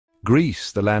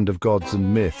Greece, the land of gods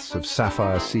and myths, of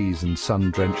sapphire seas and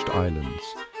sun-drenched islands.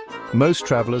 Most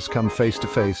travelers come face to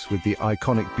face with the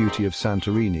iconic beauty of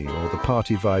Santorini or the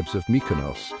party vibes of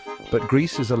Mykonos, but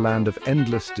Greece is a land of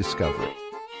endless discovery.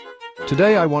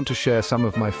 Today I want to share some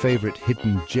of my favorite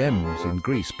hidden gems in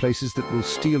Greece, places that will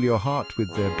steal your heart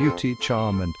with their beauty,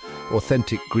 charm and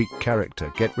authentic Greek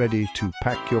character. Get ready to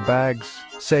pack your bags,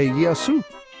 say Yasu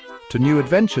to new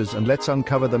adventures, and let's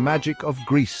uncover the magic of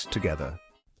Greece together.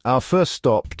 Our first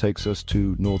stop takes us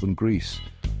to northern Greece,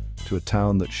 to a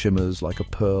town that shimmers like a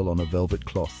pearl on a velvet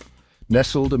cloth.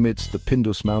 Nestled amidst the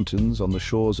Pindus Mountains on the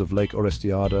shores of Lake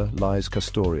Orestiada lies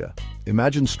Kastoria.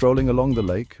 Imagine strolling along the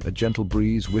lake, a gentle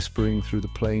breeze whispering through the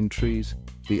plane trees,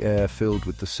 the air filled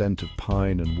with the scent of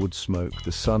pine and wood smoke.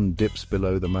 The sun dips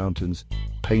below the mountains,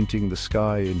 painting the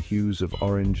sky in hues of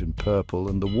orange and purple,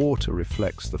 and the water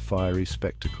reflects the fiery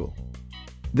spectacle.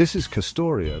 This is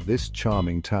Kastoria. This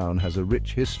charming town has a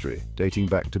rich history, dating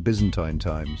back to Byzantine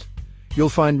times. You'll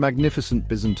find magnificent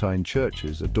Byzantine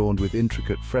churches adorned with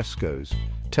intricate frescoes,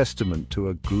 testament to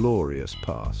a glorious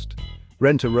past.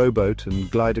 Rent a rowboat and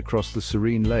glide across the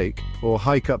serene lake, or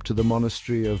hike up to the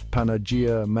monastery of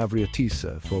Panagia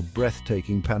Mavriatissa for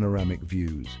breathtaking panoramic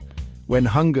views. When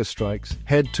hunger strikes,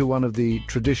 head to one of the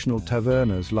traditional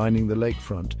tavernas lining the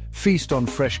lakefront. Feast on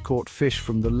fresh-caught fish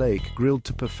from the lake, grilled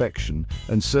to perfection,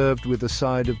 and served with a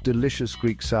side of delicious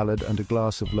Greek salad and a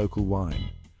glass of local wine.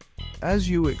 As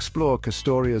you explore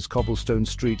Kastoria's cobblestone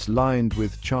streets lined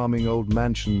with charming old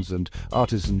mansions and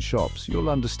artisan shops, you'll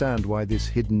understand why this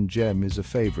hidden gem is a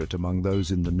favorite among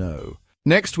those in the know.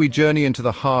 Next, we journey into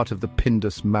the heart of the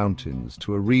Pindus Mountains,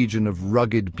 to a region of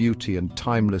rugged beauty and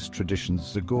timeless traditions,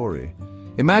 Zagori.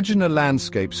 Imagine a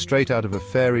landscape straight out of a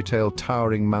fairy tale,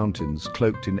 towering mountains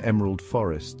cloaked in emerald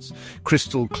forests,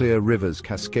 crystal-clear rivers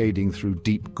cascading through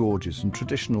deep gorges, and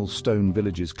traditional stone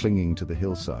villages clinging to the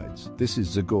hillsides. This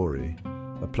is Zagori,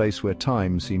 a place where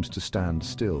time seems to stand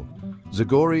still.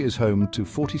 Zagori is home to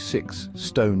 46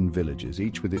 stone villages,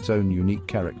 each with its own unique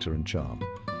character and charm.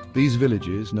 These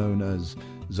villages, known as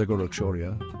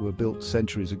Zagorochoria, were built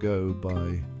centuries ago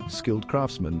by skilled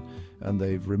craftsmen, and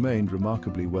they've remained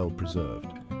remarkably well preserved.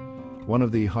 One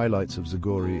of the highlights of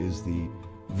Zagori is the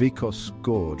Vikos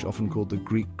Gorge, often called the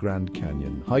Greek Grand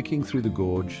Canyon. Hiking through the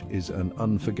gorge is an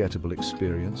unforgettable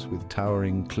experience, with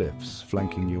towering cliffs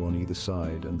flanking you on either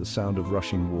side and the sound of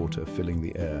rushing water filling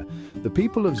the air. The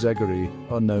people of Zagori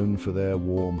are known for their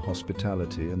warm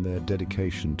hospitality and their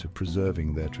dedication to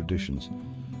preserving their traditions.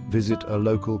 Visit a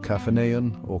local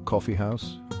cafeneon or coffee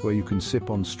house, where you can sip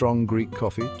on strong Greek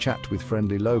coffee, chat with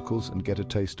friendly locals, and get a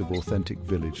taste of authentic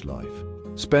village life.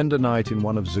 Spend a night in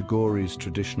one of Zagori's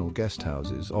traditional guest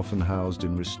houses, often housed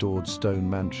in restored stone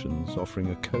mansions,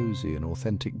 offering a cozy and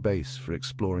authentic base for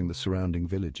exploring the surrounding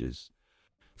villages.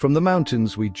 From the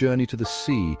mountains, we journey to the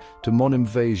sea, to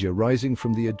Monemvasia, rising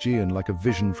from the Aegean like a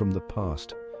vision from the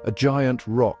past. A giant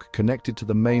rock connected to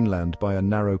the mainland by a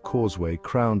narrow causeway,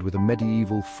 crowned with a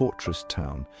medieval fortress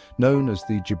town, known as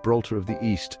the Gibraltar of the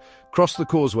East. Cross the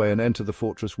causeway and enter the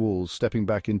fortress walls, stepping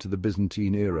back into the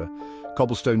Byzantine era.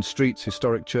 Cobblestone streets,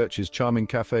 historic churches, charming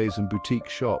cafes and boutique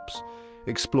shops.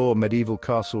 Explore medieval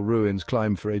castle ruins,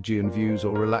 climb for Aegean views,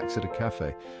 or relax at a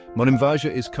cafe.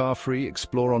 Monemvasia is car-free.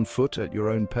 Explore on foot at your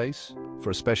own pace. For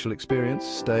a special experience,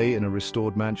 stay in a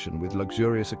restored mansion with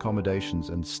luxurious accommodations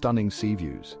and stunning sea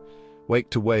views. Wake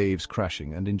to waves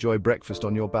crashing and enjoy breakfast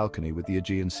on your balcony with the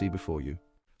Aegean Sea before you.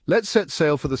 Let's set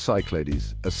sail for the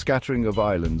Cyclades, a scattering of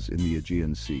islands in the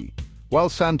Aegean Sea. While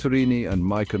Santorini and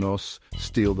Mykonos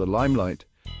steal the limelight,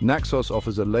 Naxos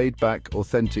offers a laid-back,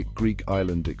 authentic Greek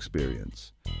island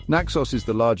experience. Naxos is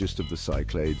the largest of the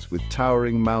Cyclades, with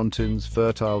towering mountains,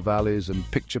 fertile valleys, and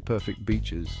picture-perfect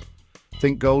beaches.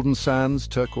 Think golden sands,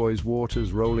 turquoise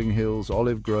waters, rolling hills,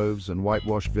 olive groves, and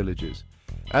whitewashed villages.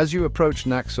 As you approach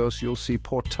Naxos, you'll see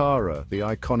Portara, the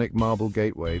iconic marble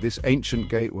gateway. This ancient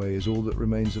gateway is all that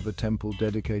remains of a temple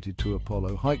dedicated to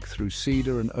Apollo. Hike through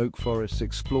cedar and oak forests,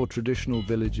 explore traditional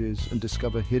villages, and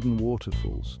discover hidden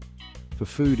waterfalls. For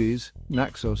foodies,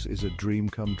 Naxos is a dream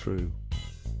come true.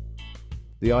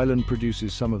 The island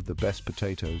produces some of the best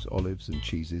potatoes, olives, and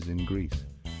cheeses in Greece.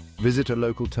 Visit a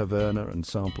local taverna and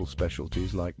sample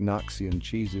specialties like Naxian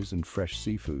cheeses and fresh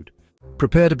seafood.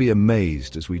 Prepare to be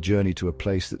amazed as we journey to a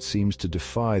place that seems to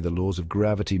defy the laws of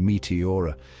gravity,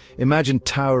 Meteora. Imagine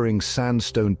towering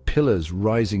sandstone pillars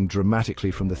rising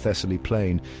dramatically from the Thessaly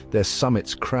plain, their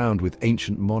summits crowned with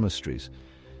ancient monasteries.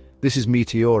 This is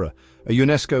Meteora, a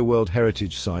UNESCO World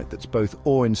Heritage Site that's both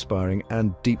awe-inspiring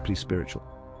and deeply spiritual.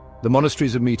 The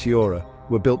monasteries of Meteora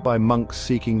were built by monks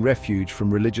seeking refuge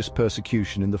from religious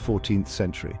persecution in the 14th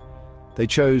century. They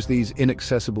chose these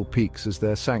inaccessible peaks as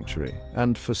their sanctuary,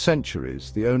 and for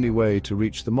centuries the only way to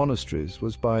reach the monasteries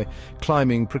was by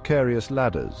climbing precarious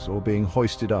ladders or being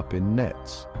hoisted up in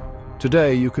nets.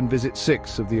 Today you can visit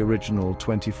 6 of the original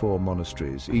 24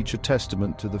 monasteries, each a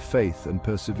testament to the faith and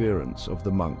perseverance of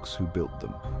the monks who built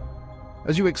them.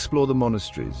 As you explore the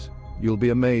monasteries, you'll be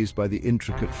amazed by the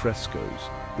intricate frescoes,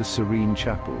 the serene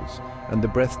chapels, and the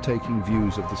breathtaking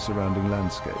views of the surrounding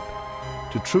landscape.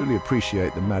 To truly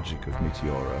appreciate the magic of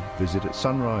Meteora, visit at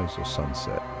sunrise or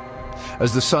sunset.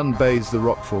 As the sun bathes the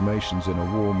rock formations in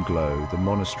a warm glow, the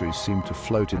monasteries seem to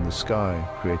float in the sky,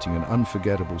 creating an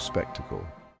unforgettable spectacle.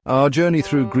 Our journey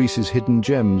through Greece's hidden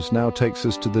gems now takes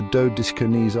us to the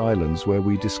Dodecanese Islands, where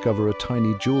we discover a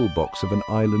tiny jewel box of an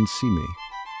island Symi.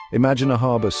 Imagine a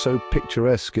harbour so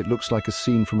picturesque it looks like a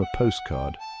scene from a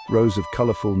postcard. Rows of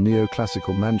colourful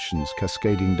neoclassical mansions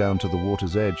cascading down to the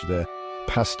water's edge, their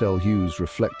pastel hues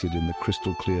reflected in the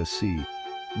crystal-clear sea.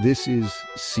 This is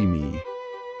Symi,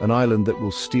 an island that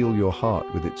will steal your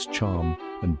heart with its charm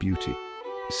and beauty.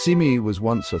 Symi was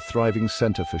once a thriving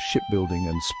centre for shipbuilding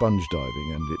and sponge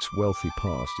diving, and its wealthy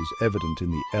past is evident in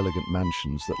the elegant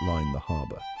mansions that line the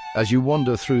harbour. As you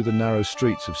wander through the narrow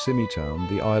streets of Symi town,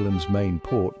 the island's main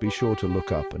port, be sure to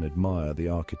look up and admire the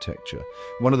architecture.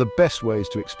 One of the best ways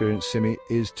to experience Symi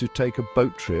is to take a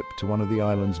boat trip to one of the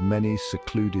island's many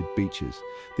secluded beaches.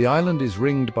 The island is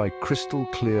ringed by crystal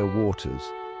clear waters,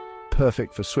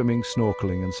 perfect for swimming,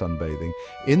 snorkeling and sunbathing.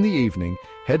 In the evening,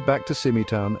 head back to Symi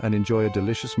town and enjoy a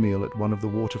delicious meal at one of the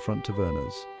waterfront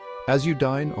tavernas. As you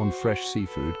dine on fresh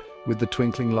seafood, with the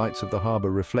twinkling lights of the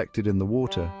harbour reflected in the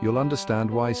water, you'll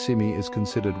understand why Symi is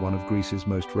considered one of Greece's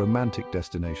most romantic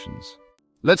destinations.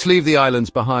 Let's leave the islands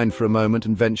behind for a moment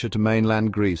and venture to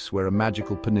mainland Greece, where a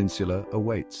magical peninsula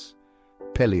awaits.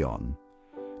 Pelion.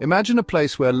 Imagine a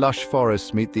place where lush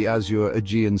forests meet the azure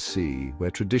Aegean Sea, where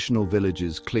traditional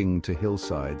villages cling to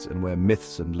hillsides and where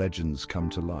myths and legends come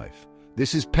to life.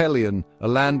 This is Pelion, a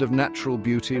land of natural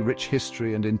beauty, rich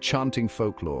history and enchanting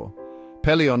folklore.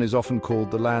 Pelion is often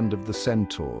called the land of the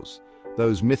centaurs,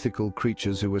 those mythical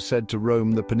creatures who were said to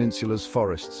roam the peninsula's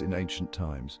forests in ancient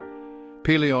times.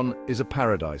 Pelion is a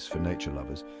paradise for nature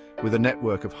lovers, with a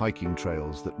network of hiking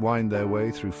trails that wind their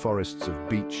way through forests of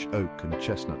beech, oak and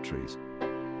chestnut trees.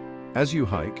 As you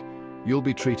hike, you'll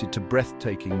be treated to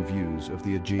breathtaking views of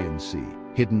the Aegean Sea,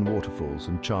 hidden waterfalls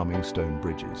and charming stone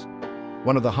bridges.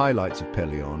 One of the highlights of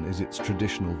Pelion is its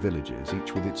traditional villages,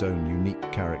 each with its own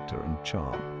unique character and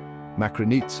charm.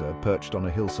 Makrinitsa, perched on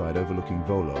a hillside overlooking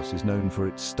Volos, is known for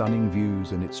its stunning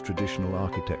views and its traditional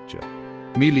architecture.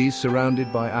 Milis,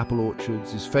 surrounded by apple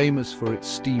orchards, is famous for its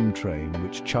steam train,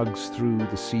 which chugs through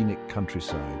the scenic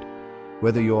countryside.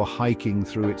 Whether you're hiking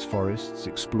through its forests,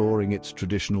 exploring its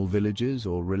traditional villages,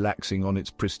 or relaxing on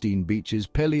its pristine beaches,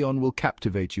 Pelion will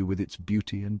captivate you with its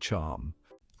beauty and charm.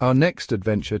 Our next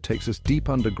adventure takes us deep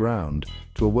underground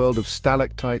to a world of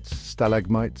stalactites,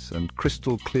 stalagmites, and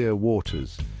crystal-clear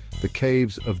waters, the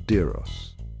Caves of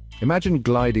Diros. Imagine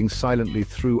gliding silently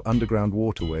through underground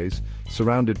waterways,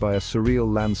 surrounded by a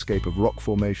surreal landscape of rock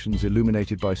formations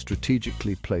illuminated by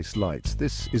strategically placed lights.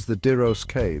 This is the Diros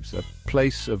Caves, a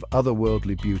place of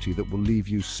otherworldly beauty that will leave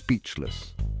you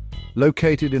speechless.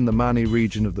 Located in the Mani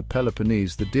region of the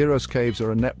Peloponnese, the Diros Caves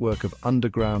are a network of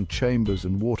underground chambers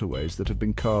and waterways that have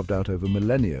been carved out over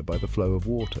millennia by the flow of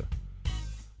water.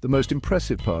 The most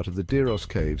impressive part of the Diros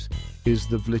Caves is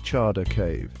the Vlichada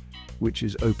Cave, which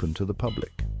is open to the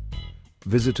public.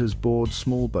 Visitors board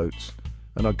small boats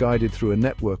and are guided through a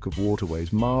network of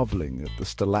waterways, marveling at the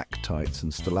stalactites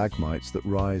and stalagmites that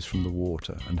rise from the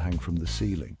water and hang from the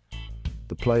ceiling.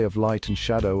 The play of light and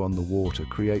shadow on the water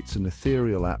creates an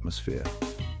ethereal atmosphere,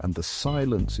 and the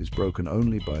silence is broken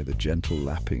only by the gentle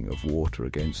lapping of water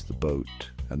against the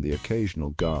boat and the occasional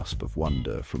gasp of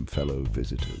wonder from fellow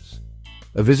visitors.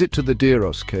 A visit to the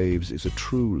Diros Caves is a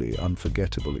truly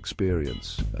unforgettable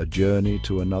experience, a journey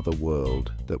to another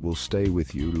world that will stay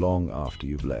with you long after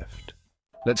you've left.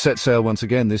 Let's set sail once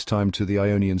again, this time to the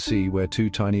Ionian Sea, where 2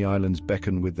 tiny islands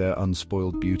beckon with their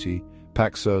unspoiled beauty,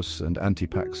 Paxos and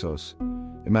Antipaxos.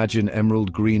 Imagine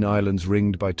emerald green islands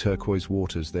ringed by turquoise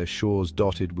waters, their shores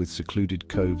dotted with secluded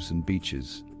coves and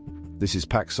beaches. This is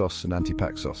Paxos and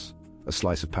Antipaxos, a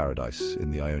slice of paradise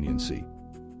in the Ionian Sea.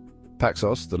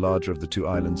 Paxos, the larger of the 2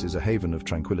 islands, is a haven of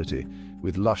tranquility,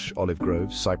 with lush olive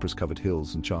groves, cypress-covered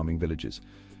hills and charming villages.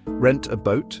 Rent a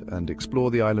boat and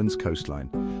explore the island's coastline,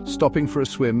 stopping for a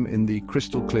swim in the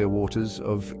crystal-clear waters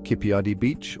of Kipiadi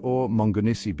Beach or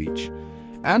Mongonisi Beach.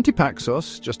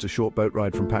 Antipaxos, just a short boat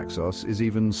ride from Paxos, is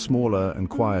even smaller and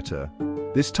quieter.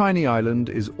 This tiny island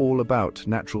is all about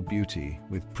natural beauty,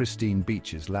 with pristine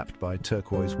beaches lapped by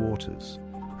turquoise waters.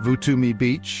 Voutumi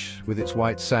Beach, with its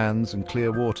white sands and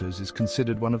clear waters, is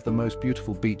considered one of the most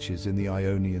beautiful beaches in the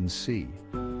Ionian Sea.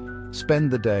 Spend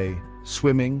the day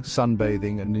swimming,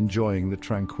 sunbathing, and enjoying the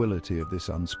tranquility of this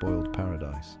unspoiled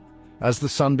paradise. As the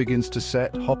sun begins to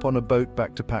set, hop on a boat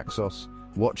back to Paxos,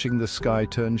 watching the sky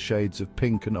turn shades of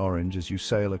pink and orange as you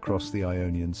sail across the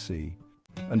Ionian Sea.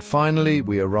 And finally,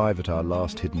 we arrive at our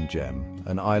last hidden gem,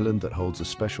 an island that holds a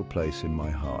special place in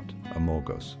my heart,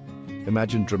 Amorgos.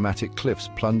 Imagine dramatic cliffs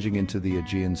plunging into the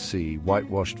Aegean Sea,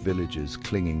 whitewashed villages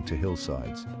clinging to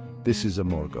hillsides. This is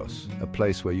Amorgos, a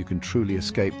place where you can truly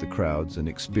escape the crowds and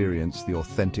experience the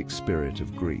authentic spirit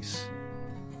of Greece.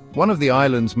 One of the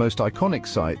island's most iconic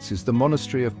sites is the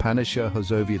Monastery of Panisha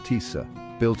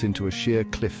Hozoviatissa, built into a sheer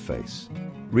cliff face.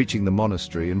 Reaching the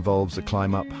monastery involves a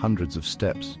climb up hundreds of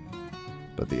steps,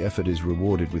 but the effort is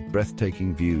rewarded with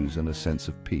breathtaking views and a sense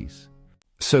of peace.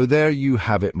 So there you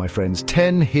have it, my friends,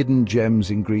 10 hidden gems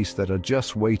in Greece that are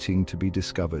just waiting to be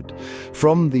discovered.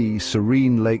 From the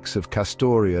serene lakes of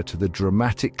Kastoria to the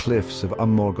dramatic cliffs of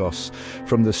Amorgos,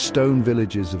 from the stone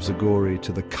villages of Zagori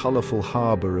to the colorful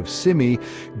harbor of Symi,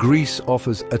 Greece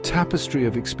offers a tapestry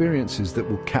of experiences that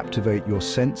will captivate your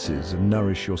senses and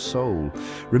nourish your soul.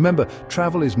 Remember,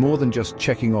 travel is more than just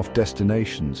checking off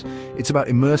destinations. It's about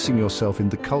immersing yourself in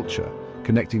the culture,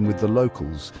 connecting with the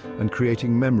locals, and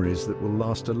creating memories that will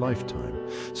last a lifetime.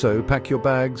 So pack your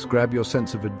bags, grab your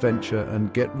sense of adventure,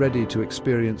 and get ready to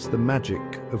experience the magic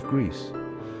of Greece.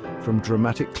 From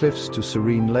dramatic cliffs to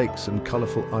serene lakes and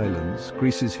colorful islands,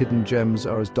 Greece's hidden gems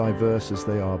are as diverse as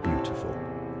they are beautiful.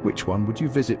 Which one would you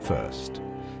visit first?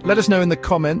 Let us know in the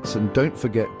comments, and don't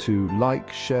forget to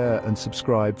like, share, and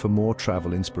subscribe for more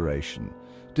travel inspiration.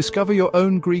 Discover your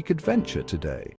own Greek adventure today.